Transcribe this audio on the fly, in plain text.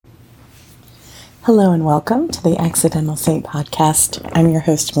Hello and welcome to the Accidental Saint Podcast. I'm your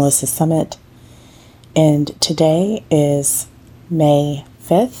host, Melissa Summit, and today is May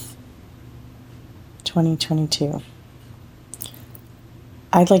 5th, 2022.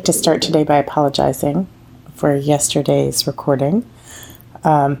 I'd like to start today by apologizing for yesterday's recording.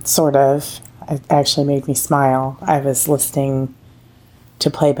 It actually made me smile. I was listening to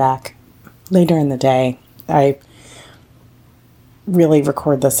playback later in the day. I really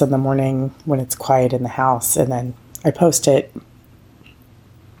record this in the morning when it's quiet in the house, and then I post it.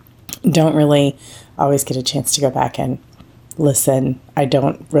 Don't really always get a chance to go back and listen. I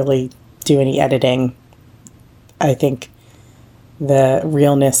don't really do any editing. I think the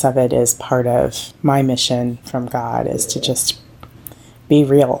realness of it is part of my mission from God, is to just be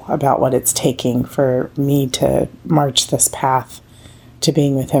real about what it's taking for me to march this path to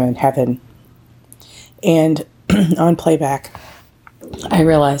being with Him in heaven. And on playback, I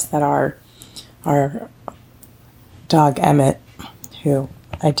realized that our dog Emmett, who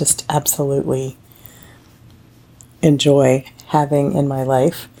I just absolutely enjoy having in my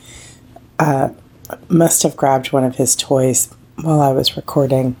life, must have grabbed one of his toys while I was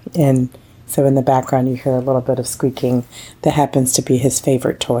recording. And so in the background you hear a little bit of squeaking. That happens to be his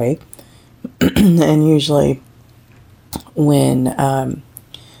favorite toy. And usually when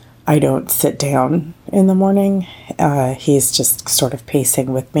I don't sit down in the morning, he's just sort of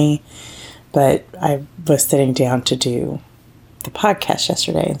pacing with me. But I was sitting down to do the podcast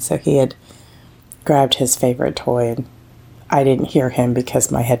yesterday, and so he had grabbed his favorite toy, and I didn't hear him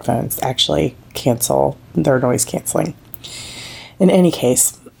because my headphones actually cancel. They're noise canceling. In any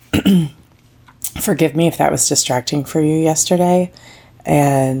case, forgive me if that was distracting for you yesterday,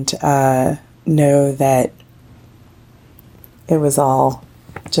 and know that it was all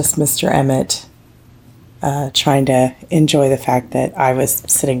just Mr. Emmett trying to enjoy the fact that I was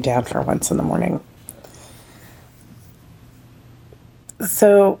sitting down for once in the morning.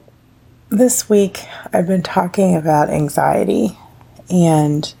 So this week I've been talking about anxiety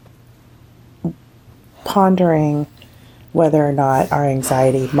and pondering whether or not our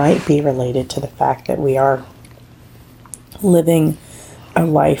anxiety might be related to the fact that we are living a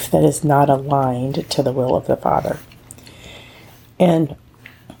life that is not aligned to the will of the Father. And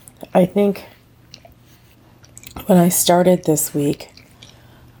I think when I started this week,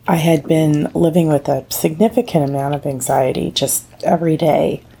 I had been living with a significant amount of anxiety just every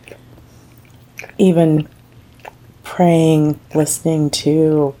day. Even praying, listening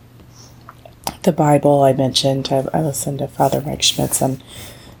to the Bible. I mentioned I listened to Father Mike Schmitz on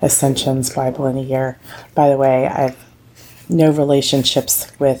Ascension's Bible in a Year. By the way, I have no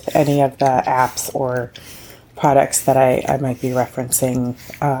relationships with any of the apps or products that I might be referencing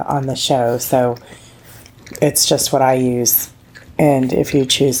on the show. So it's just what I use. And if you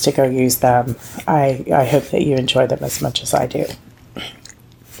choose to go use them, I hope that you enjoy them as much as I do.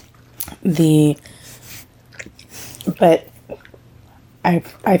 But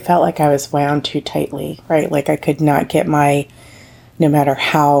I felt like I was wound too tightly, right? Like I could not get no matter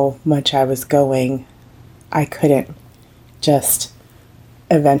how much I was going, I couldn't just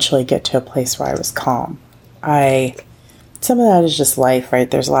eventually get to a place where I was calm. Some of that is just life, right?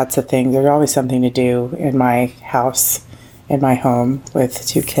 There's lots of things. There's always something to do in my house, in my home, with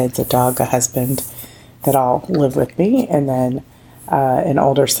 2 kids, a dog, a husband that all live with me, and then an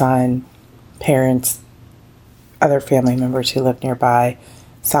older son, parents, other family members who live nearby,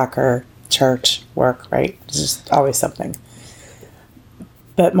 soccer, church, work, right? It's just always something.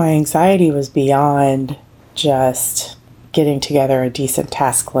 But my anxiety was beyond just getting together a decent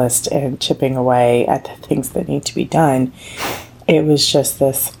task list and chipping away at the things that need to be done. It was just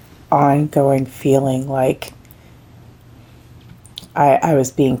this ongoing feeling like I was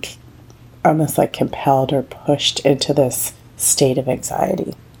being almost like compelled or pushed into this state of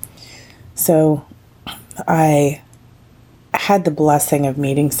anxiety. So I had the blessing of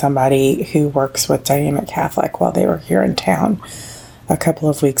meeting somebody who works with Dynamic Catholic while they were here in town a couple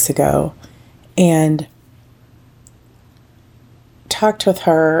of weeks ago, and talked with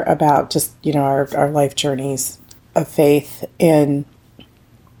her about just, our life journeys of faith. And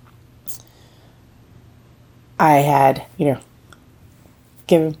I had,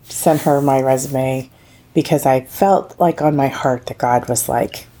 sent her my resume because I felt like on my heart that God was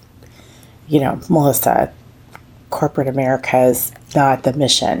like, Melissa, corporate America is not the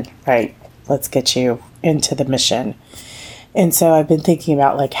mission, right? Let's get you into the mission. And so I've been thinking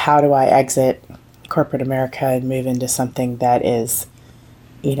about, like, how do I exit corporate America and move into something that is,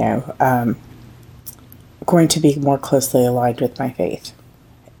 going to be more closely aligned with my faith.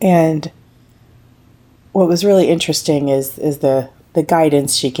 And what was really interesting is the the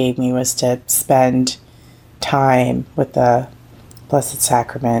guidance she gave me was to spend time with the Blessed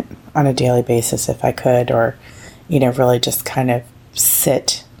Sacrament on a daily basis if I could, or, really just kind of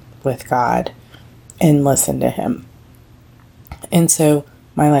sit with God and listen to Him. And so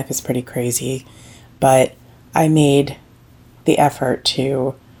my life is pretty crazy, but I made the effort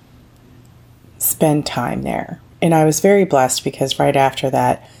to spend time there. And I was very blessed because right after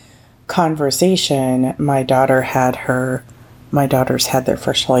that conversation, my daughters had their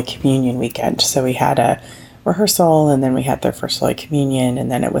first Holy Communion weekend. So we had a rehearsal, and then we had their first Holy Communion,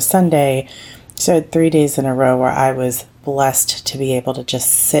 and then it was Sunday. So I had 3 days in a row where I was blessed to be able to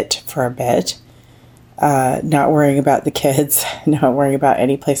just sit for a bit, not worrying about the kids, not worrying about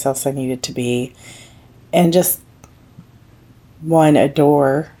any place else I needed to be, and just, one,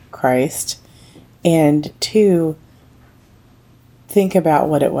 adore Christ, and two, think about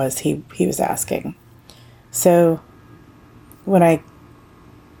what it was he was asking. So when I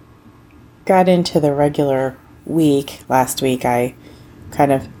got into the regular week last week, I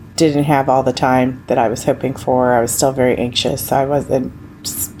kind of didn't have all the time that I was hoping for. I was still very anxious. I wasn't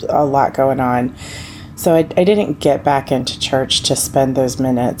just a lot going on. So I didn't get back into church to spend those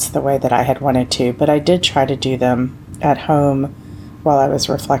minutes the way that I had wanted to, but I did try to do them at home while I was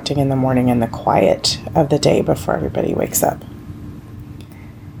reflecting in the morning in the quiet of the day before everybody wakes up.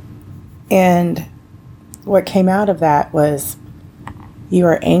 And what came out of that was, you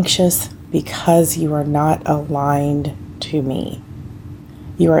are anxious because you are not aligned to me.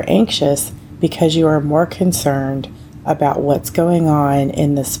 You are anxious because you are more concerned about what's going on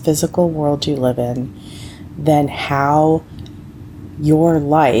in this physical world you live in than how your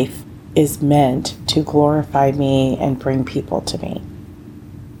life is meant to glorify me and bring people to me.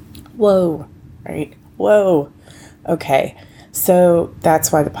 Whoa, right? Whoa. Okay. So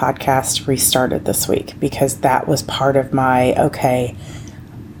that's why the podcast restarted this week, because that was part of my,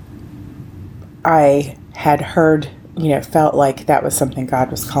 I had heard, felt like that was something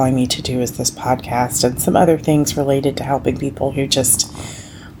God was calling me to do, is this podcast, and some other things related to helping people who just,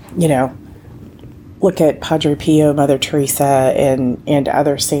 look at Padre Pio, Mother Teresa, and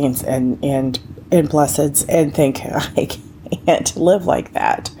other saints and blesseds and think, I can't live like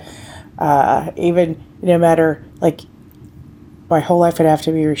that. Even no matter, my whole life would have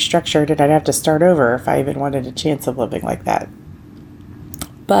to be restructured and I'd have to start over if I even wanted a chance of living like that.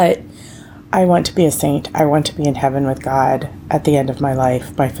 But I want to be a saint. I want to be in heaven with God at the end of my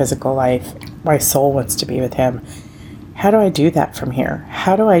life, my physical life. My soul wants to be with Him. How do I do that from here?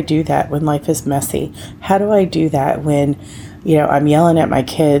 How do I do that when life is messy? How do I do that when, I'm yelling at my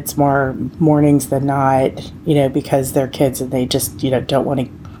kids more mornings than not, because they're kids and they just, don't want to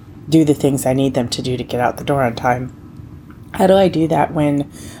do the things I need them to do to get out the door on time? How do I do that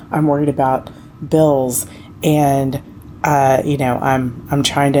when I'm worried about bills and, I'm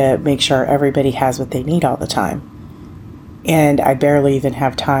trying to make sure everybody has what they need all the time? And I barely even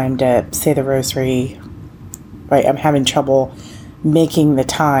have time to say the rosary, right? I'm having trouble making the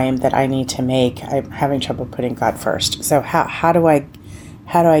time that I need to make. I'm having trouble putting God first. So how do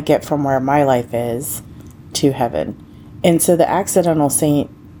I get from where my life is to heaven? And so the accidental saint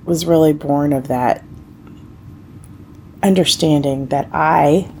was really born of that understanding that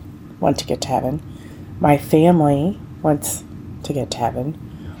I want to get to heaven. My family wants to get to heaven.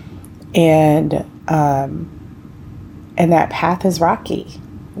 And that path is rocky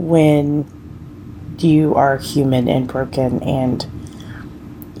when you are human and broken and,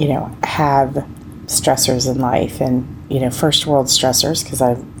 have stressors in life and, first world stressors, because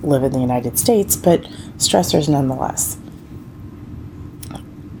I live in the United States, but stressors nonetheless.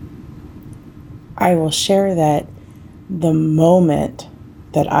 I will share that the moment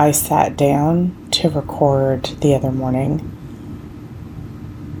that I sat down to record the other morning,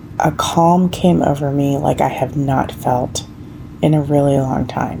 a calm came over me like I have not felt in a really long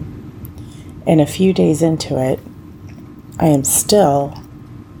time. And a few days into it, I am still,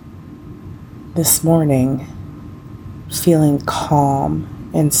 this morning, feeling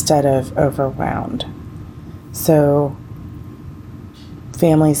calm instead of overwhelmed. So,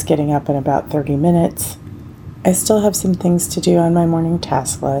 family's getting up in about 30 minutes. I still have some things to do on my morning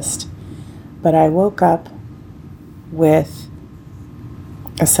task list, but I woke up with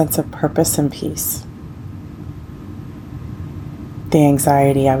a sense of purpose and peace. The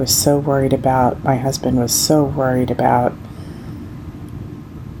anxiety I was so worried about, my husband was so worried about,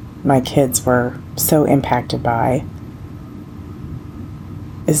 my kids were so impacted by,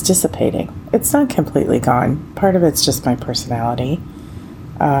 is dissipating. It's not completely gone. Part of it's just my personality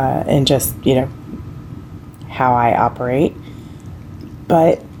and just, how I operate.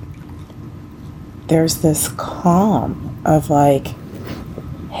 But there's this calm of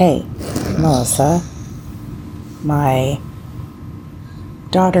hey, Melissa, my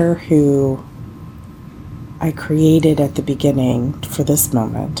daughter who I created at the beginning for this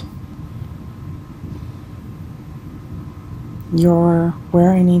moment, you're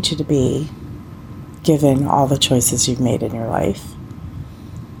where I need you to be, given all the choices you've made in your life.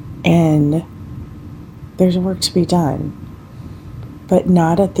 And there's work to be done, but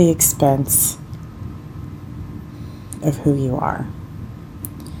not at the expense of who you are,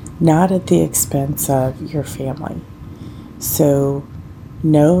 not at the expense of your family. So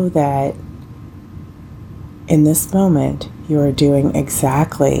know that in this moment, you are doing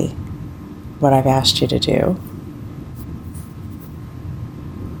exactly what I've asked you to do.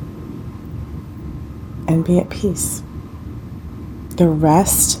 And be at peace. The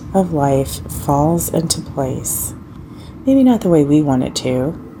rest of life falls into place. Maybe not the way we want it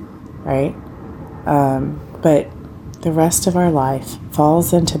to, right? But the rest of our life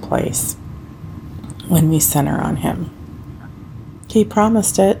falls into place when we center on Him. He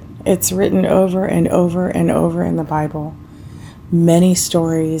promised it. It's written over and over and over in the Bible. Many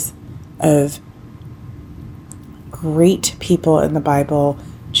stories of great people in the Bible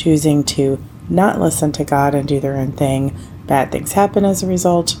choosing to not listen to God and do their own thing. Bad things happen as a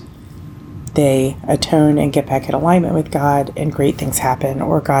result. They atone and get back in alignment with God, and great things happen,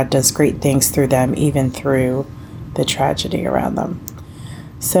 or God does great things through them, even through the tragedy around them.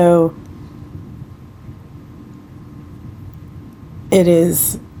 So it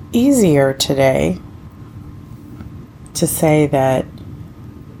is easier today to say that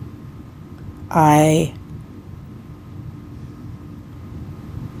I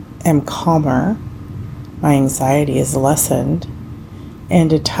am calmer, my anxiety is lessened, and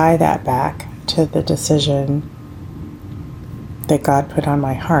to tie that back to the decision that God put on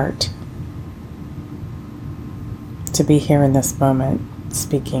my heart to be here in this moment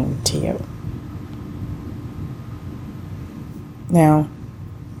speaking to you. Now,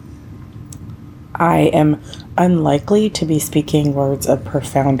 I am unlikely to be speaking words of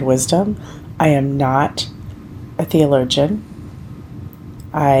profound wisdom. I am not a theologian.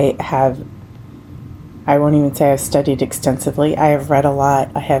 I won't even say I've studied extensively. I have read a lot.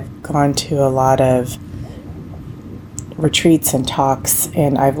 I have gone to a lot of retreats and talks,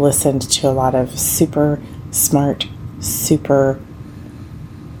 and I've listened to a lot of super smart, super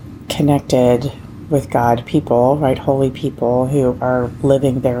connected with God people, right? Holy people who are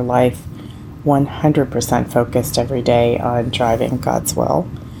living their life 100% focused every day on driving God's will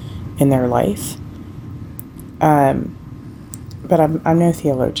in their life. But I'm no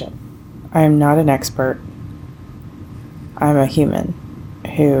theologian. I am not an expert. I'm a human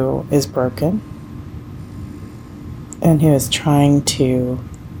who is broken and who is trying to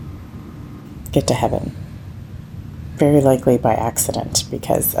get to heaven. Very likely by accident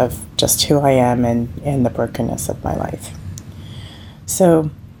because of just who I am and the brokenness of my life.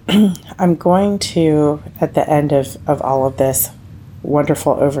 So I'm going to, at the end of all of this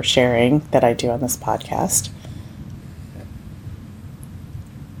wonderful oversharing that I do on this podcast,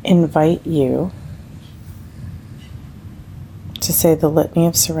 invite you to say the litany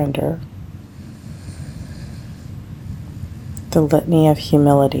of surrender, the litany of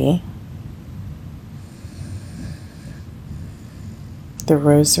humility, the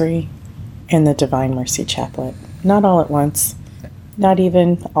rosary, and the Divine Mercy Chaplet. Not all at once, not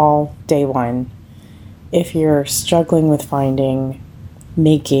even all day one. If you're struggling with finding,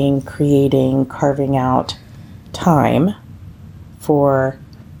 making, creating, carving out time for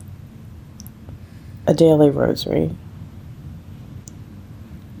a daily rosary,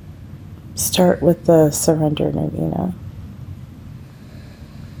 start with the Surrender Novena.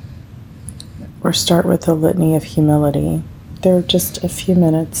 Or start with the Litany of Humility. They're just a few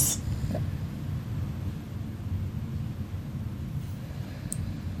minutes.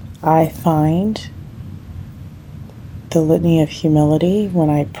 I find the Litany of Humility,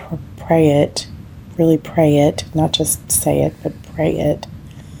 when I pray it, really pray it, not just say it, but pray it,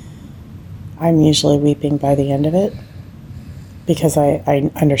 I'm usually weeping by the end of it because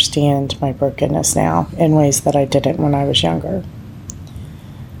I understand my brokenness now in ways that I didn't when I was younger.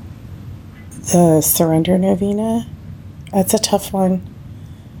 The Surrender Novena, that's a tough one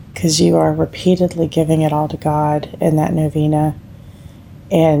because you are repeatedly giving it all to God in that novena.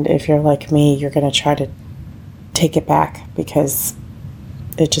 And if you're like me, you're going to try to take it back because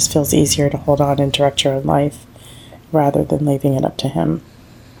it just feels easier to hold on and direct your own life rather than leaving it up to Him.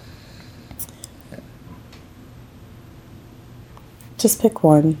 Just pick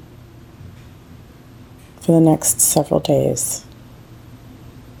one for the next several days.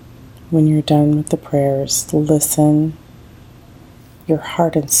 When you're done with the prayers, listen. Your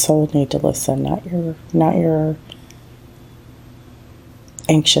heart and soul need to listen, not your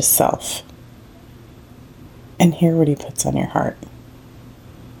anxious self. And hear what he puts on your heart.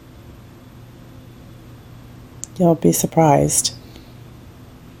 You'll be surprised,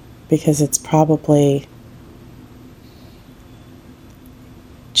 because it's probably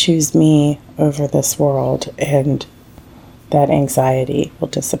choose me over this world, and that anxiety will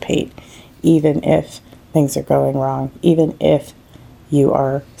dissipate, even if things are going wrong, even if you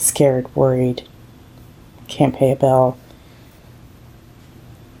are scared, worried, can't pay a bill.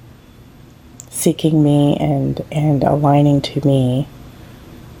 Seeking me and aligning to me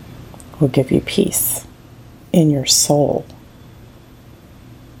will give you peace in your soul.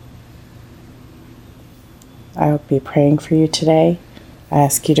 I will be praying for you today. I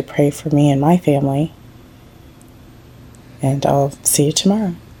ask you to pray for me and my family, and I'll see you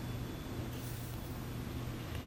tomorrow.